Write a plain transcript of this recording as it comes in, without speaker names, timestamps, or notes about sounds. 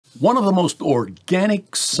One of the most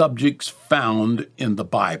organic subjects found in the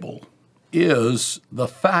Bible is the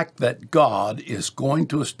fact that God is going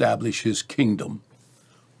to establish his kingdom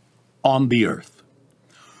on the earth.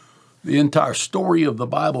 The entire story of the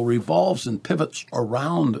Bible revolves and pivots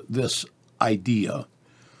around this idea,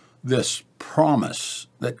 this promise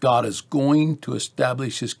that God is going to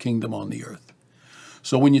establish his kingdom on the earth.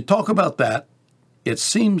 So when you talk about that, it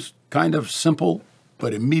seems kind of simple,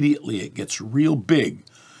 but immediately it gets real big.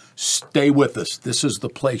 Stay with us. This is the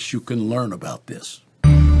place you can learn about this.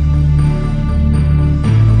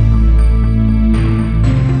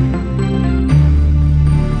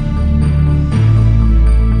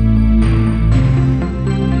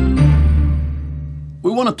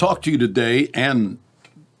 We want to talk to you today and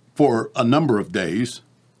for a number of days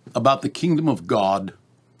about the kingdom of God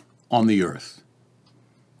on the earth.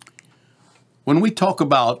 When we talk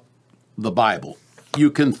about the Bible,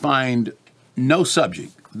 you can find no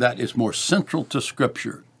subject that is more central to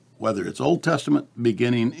Scripture, whether it's Old Testament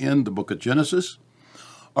beginning in the book of Genesis,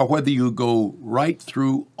 or whether you go right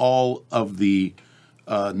through all of the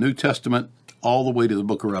New Testament, all the way to the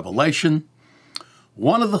book of Revelation.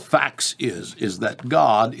 One of the facts is that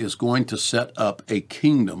God is going to set up a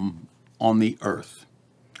kingdom on the earth.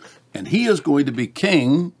 And he is going to be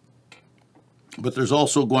king, but there's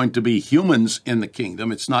also going to be humans in the kingdom.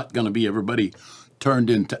 It's not going to be everybody turned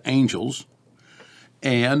into angels.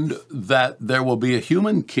 And that there will be a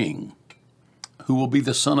human king who will be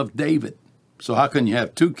the son of David. So how can you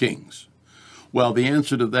have two kings? Well, the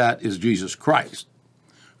answer to that is Jesus Christ,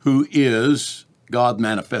 who is God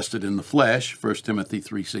manifested in the flesh, 1 Timothy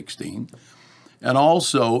 3:16, and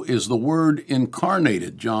also is the Word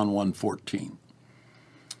incarnated, John 1:14.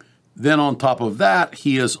 Then on top of that,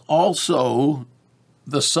 he is also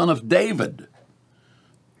the son of David,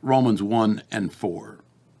 Romans 1:4.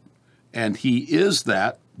 And he is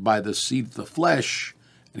that by the seed of the flesh,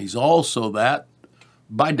 and he's also that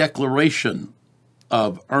by declaration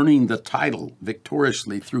of earning the title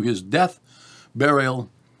victoriously through his death, burial,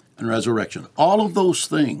 and resurrection. All of those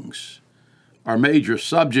things are major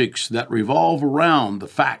subjects that revolve around the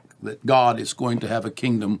fact that God is going to have a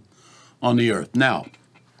kingdom on the earth. Now,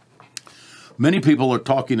 many people are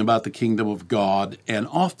talking about the kingdom of God, and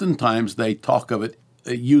oftentimes they talk of it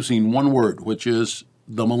using one word, which is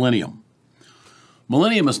the millennium.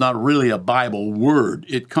 Millennium is not really a Bible word.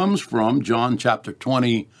 It comes from John chapter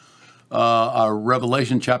 20,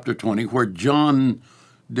 Revelation chapter 20, where John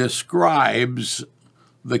describes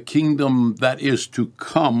the kingdom that is to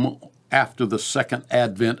come after the second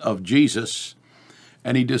advent of Jesus.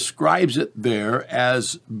 And he describes it there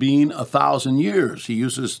as being 1,000 years. He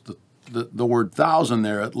uses the word thousand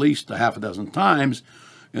there at least a half a dozen times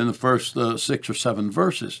in the first 6 or 7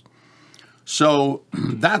 verses. So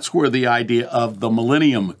that's where the idea of the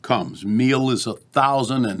millennium comes. Mil is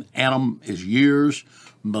 1,000 and annum is years.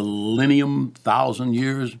 Millennium, 1,000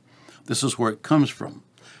 years. This is where it comes from.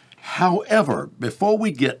 However, before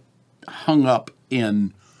we get hung up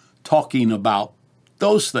in talking about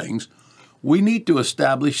those things, we need to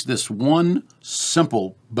establish this one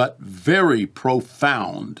simple but very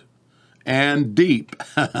profound and deep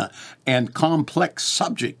and complex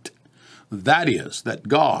subject. That is, that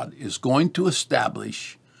God is going to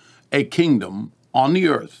establish a kingdom on the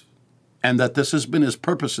earth, and that this has been his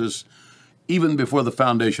purposes even before the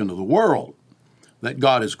foundation of the world, that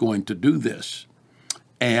God is going to do this.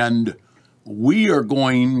 And we are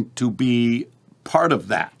going to be part of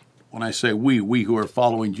that. When I say we who are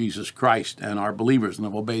following Jesus Christ and are believers and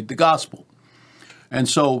have obeyed the gospel. And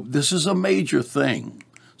so this is a major thing.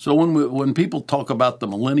 So when people talk about the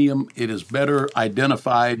millennium, it is better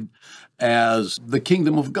identified as the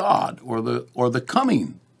kingdom of God, or the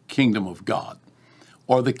coming kingdom of God,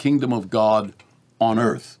 or the kingdom of God on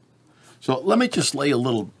earth. So let me just lay a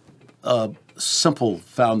little simple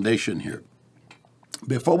foundation here.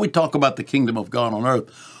 Before we talk about the kingdom of God on earth,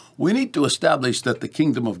 we need to establish that the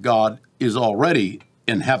kingdom of God is already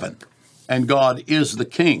in heaven, and God is the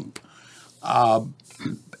king.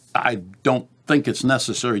 I don't think it's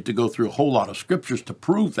necessary to go through a whole lot of scriptures to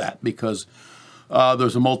prove that, because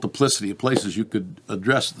there's a multiplicity of places you could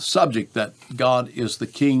address the subject that God is the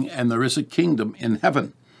king and there is a kingdom in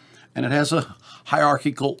heaven. And it has a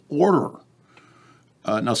hierarchical order.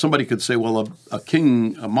 Now, somebody could say, well,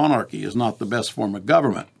 a monarchy is not the best form of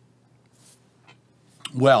government.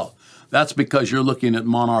 Well, that's because you're looking at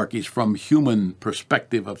monarchies from human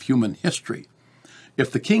perspective of human history.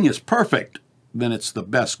 If the king is perfect, then it's the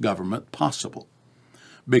best government possible,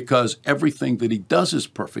 because everything that he does is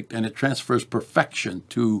perfect, and it transfers perfection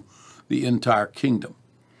to the entire kingdom.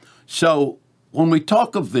 So when we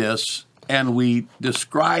talk of this, and we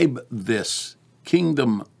describe this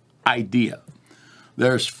kingdom idea,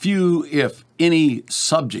 there's few, if any,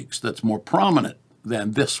 subjects that's more prominent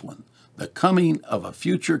than this one, the coming of a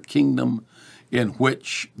future kingdom in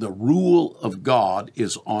which the rule of God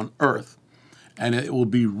is on earth, and it will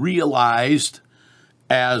be realized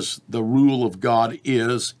as the rule of God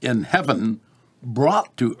is in heaven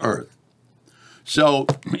brought to earth. So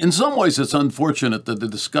in some ways, it's unfortunate that the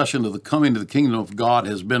discussion of the coming of the kingdom of God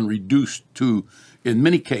has been reduced to, in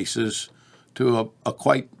many cases, to a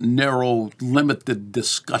quite narrow, limited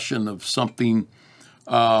discussion of something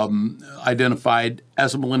identified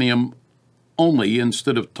as a millennium only,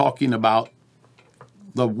 instead of talking about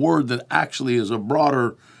the word that actually is a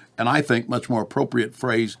broader and I think much more appropriate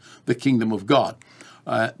phrase, the kingdom of God.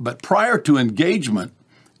 But prior to engagement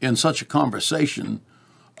in such a conversation,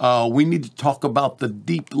 we need to talk about the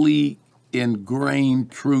deeply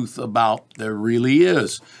ingrained truth about there really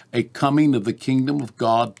is a coming of the kingdom of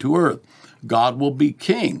God to earth. God will be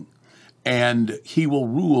king, and he will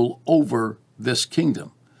rule over this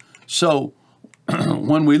kingdom. So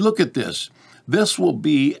when we look at this, this will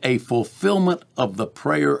be a fulfillment of the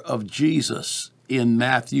prayer of Jesus in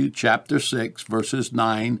Matthew chapter 6, verses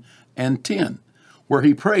 9 and 10, where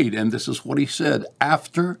he prayed, and this is what he said: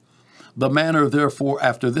 after this manner,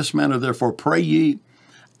 therefore, pray ye,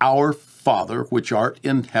 our Father, which art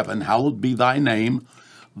in heaven, hallowed be thy name,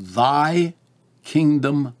 thy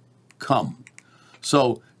kingdom come.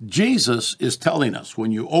 So Jesus is telling us,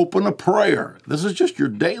 when you open a prayer, this is just your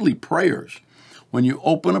daily prayers. When you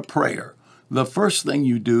open a prayer, the first thing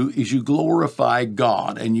you do is you glorify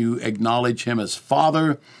God and you acknowledge him as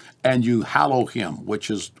Father, and you hallow him, which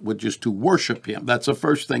is to worship him. That's the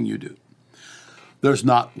first thing you do. There's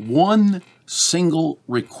not one single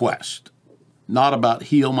request, not about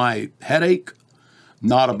heal my headache,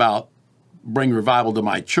 not about bring revival to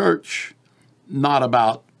my church, not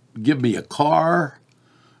about give me a car,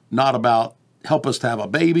 not about help us to have a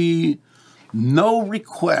baby. No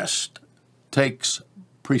request takes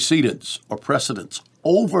precedence or precedence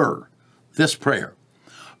over this prayer.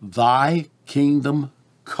 Thy kingdom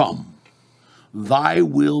come, thy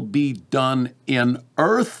will be done in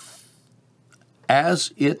earth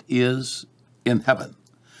as it is in heaven.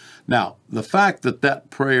 Now, the fact that that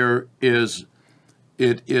prayer is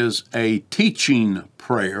a teaching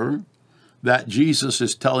prayer that Jesus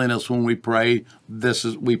is telling us when we pray,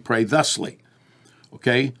 we pray thusly.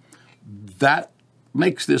 Okay? That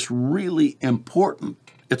makes this really important.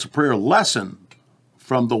 It's a prayer lesson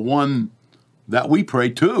from the one that we pray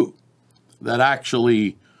to, that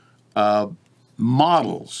actually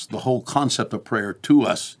models the whole concept of prayer to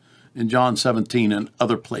us in John 17 and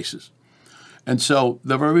other places. And so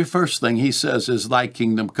the very first thing he says is, thy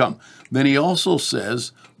kingdom come. Then he also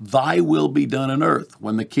says, thy will be done in earth.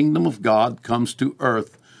 When the kingdom of God comes to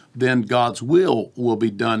earth, then God's will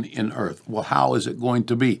be done in earth. Well, how is it going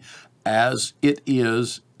to be? As it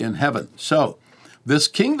is in heaven. So this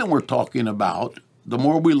kingdom we're talking about, the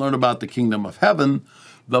more we learn about the kingdom of heaven,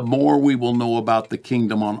 the more we will know about the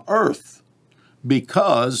kingdom on earth,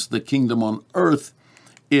 because the kingdom on earth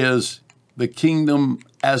is the kingdom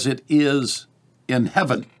as it is in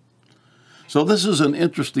heaven. So this is an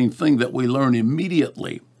interesting thing that we learn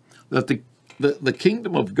immediately, that the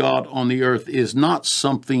kingdom of God on the earth is not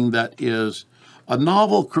something that is a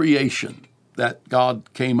novel creation that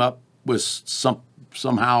God came up with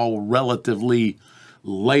somehow relatively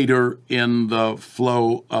later in the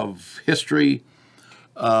flow of history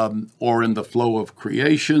or in the flow of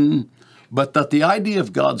creation, but that the idea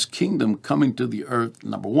of God's kingdom coming to the earth,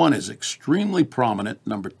 number one, is extremely prominent.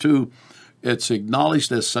 Number two, it's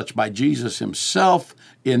acknowledged as such by Jesus himself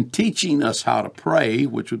in teaching us how to pray,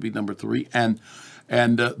 which would be number three, and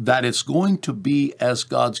that it's going to be as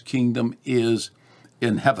God's kingdom is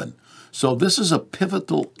in heaven. So this is a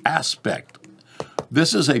pivotal aspect.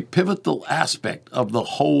 This is a pivotal aspect of the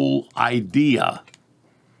whole idea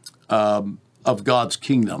of God's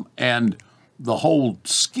kingdom and the whole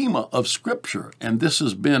schema of Scripture. And this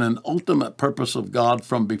has been an ultimate purpose of God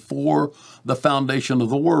from before the foundation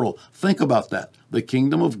of the world. Think about that. The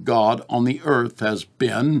kingdom of God on the earth has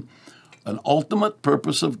been an ultimate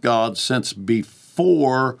purpose of God since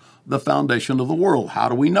before the foundation of the world. How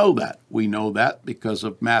do we know that? We know that because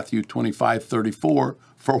of Matthew 25:34,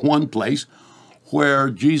 for one place,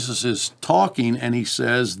 where Jesus is talking and he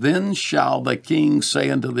says, then shall the king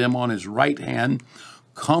say unto them on his right hand,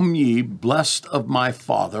 come ye, blessed of my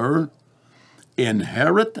Father,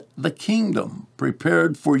 inherit the kingdom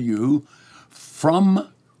prepared for you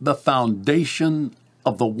from the foundation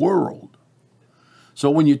of the world. So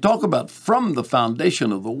when you talk about from the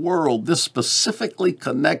foundation of the world, this specifically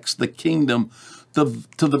connects the kingdom to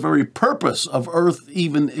the very purpose of earth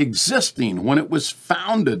even existing. When it was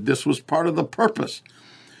founded, this was part of the purpose,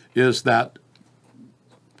 is that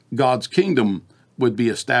God's kingdom would be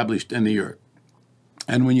established in the earth.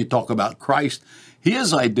 And when you talk about Christ, he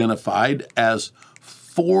is identified as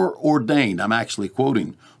foreordained. I'm actually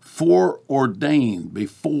quoting, foreordained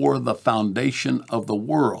before the foundation of the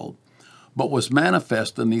world, but was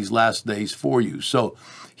manifest in these last days for you. So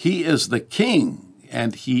he is the king,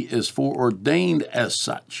 and he is foreordained as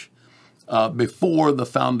such before the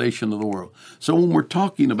foundation of the world. So when we're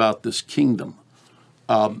talking about this kingdom,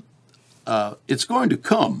 it's going to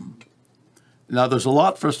come. Now, there's a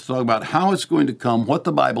lot for us to talk about how it's going to come, what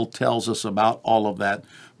the Bible tells us about all of that,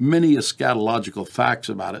 many eschatological facts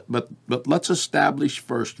about it. But let's establish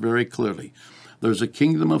first very clearly, there's a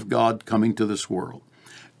kingdom of God coming to this world.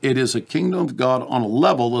 It is a kingdom of God on a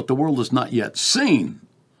level that the world has not yet seen.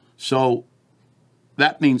 So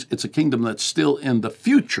that means it's a kingdom that's still in the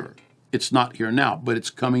future. It's not here now, but it's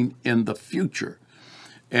coming in the future.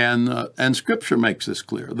 And Scripture makes this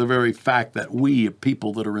clear. The very fact that we,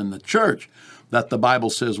 people that are in the church, that the Bible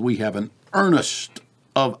says we have an earnest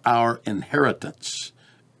of our inheritance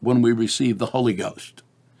when we receive the Holy Ghost.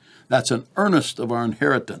 That's an earnest of our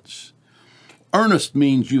inheritance. Earnest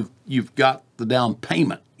means you've got the down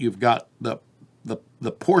payment. You've got the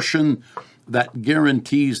portion that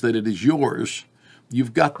guarantees that it is yours.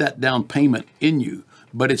 You've got that down payment in you,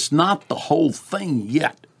 but it's not the whole thing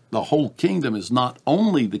yet. The whole kingdom is not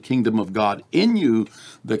only the kingdom of God in you,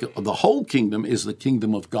 the whole kingdom is the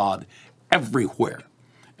kingdom of God everywhere.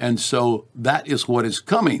 And so that is what is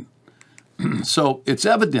coming. So it's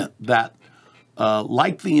evident that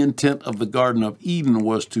like the intent of the Garden of Eden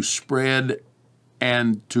was to spread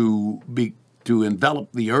and to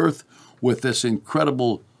envelop the earth with this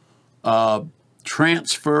incredible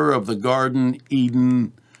transfer of the Garden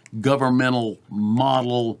Eden governmental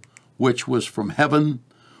model, which was from heaven,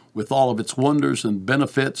 with all of its wonders and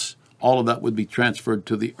benefits, all of that would be transferred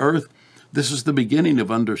to the earth. This is the beginning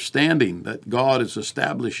of understanding that God is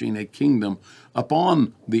establishing a kingdom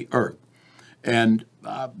upon the earth. And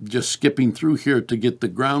just skipping through here to get the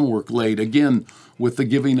groundwork laid, again, with the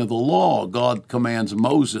giving of the law, God commands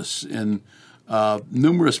Moses in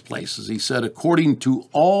numerous places. He said, according to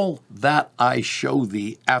all that I show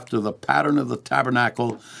thee, after the pattern of the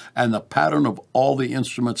tabernacle and the pattern of all the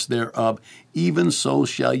instruments thereof, even so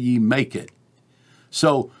shall ye make it.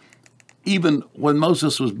 So even when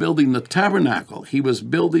Moses was building the tabernacle, he was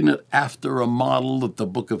building it after a model that the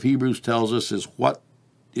book of Hebrews tells us is what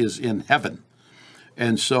is in heaven.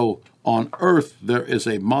 And so on earth, there is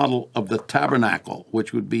a model of the tabernacle,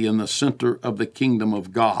 which would be in the center of the kingdom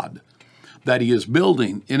of God, that he is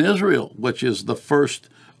building in Israel, which is the first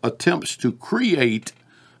attempts to create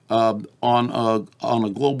on a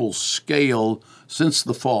global scale since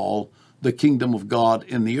the fall, the kingdom of God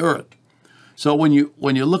in the earth. So when you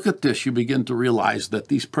look at this, you begin to realize that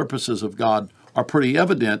these purposes of God are pretty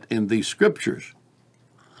evident in these scriptures.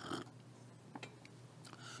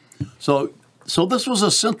 So this was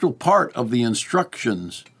a central part of the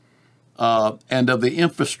instructions and of the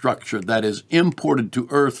infrastructure that is imported to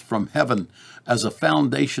earth from heaven as a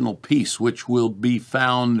foundational piece, which will be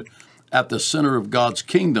found at the center of God's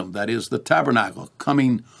kingdom, that is the tabernacle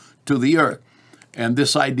coming to the earth. And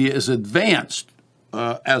this idea is advanced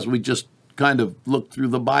as we just kind of look through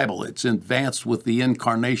the Bible. It's advanced with the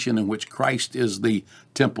incarnation in which Christ is the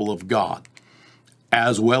temple of God,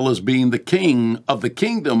 as well as being the king of the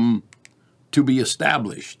kingdom to be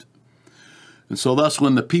established. And so thus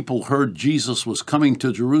when the people heard Jesus was coming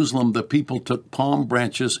to Jerusalem, the people took palm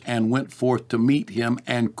branches and went forth to meet him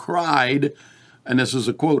and cried, and this is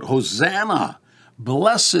a quote, Hosanna,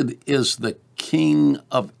 blessed is the King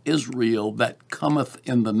of Israel that cometh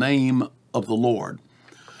in the name of the Lord.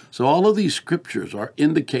 So all of these scriptures are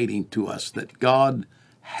indicating to us that God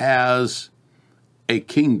has a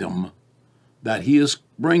kingdom that he is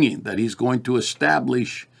bringing, that he's going to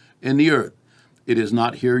establish in the earth. It is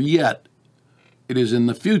not here yet. It is in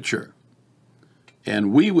the future.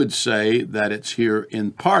 And we would say that it's here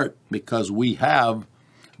in part because we have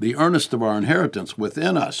the earnest of our inheritance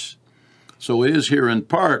within us. So it is here in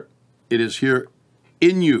part. It is here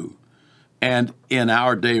in you. And in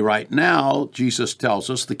our day right now, Jesus tells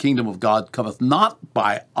us the kingdom of God cometh not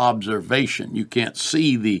by observation. You can't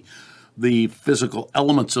see the physical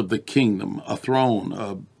elements of the kingdom, a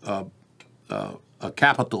throne, a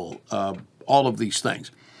capital, all of these things.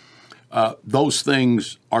 Those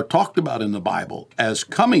things are talked about in the Bible as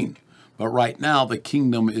coming, but right now the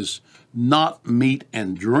kingdom is not meat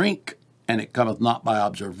and drink and it cometh not by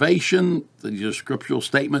observation. These are scriptural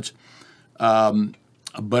statements,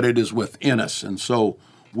 but it is within us. And so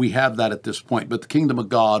we have that at this point. But the kingdom of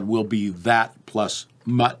God will be that plus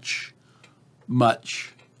much,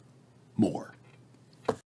 much more.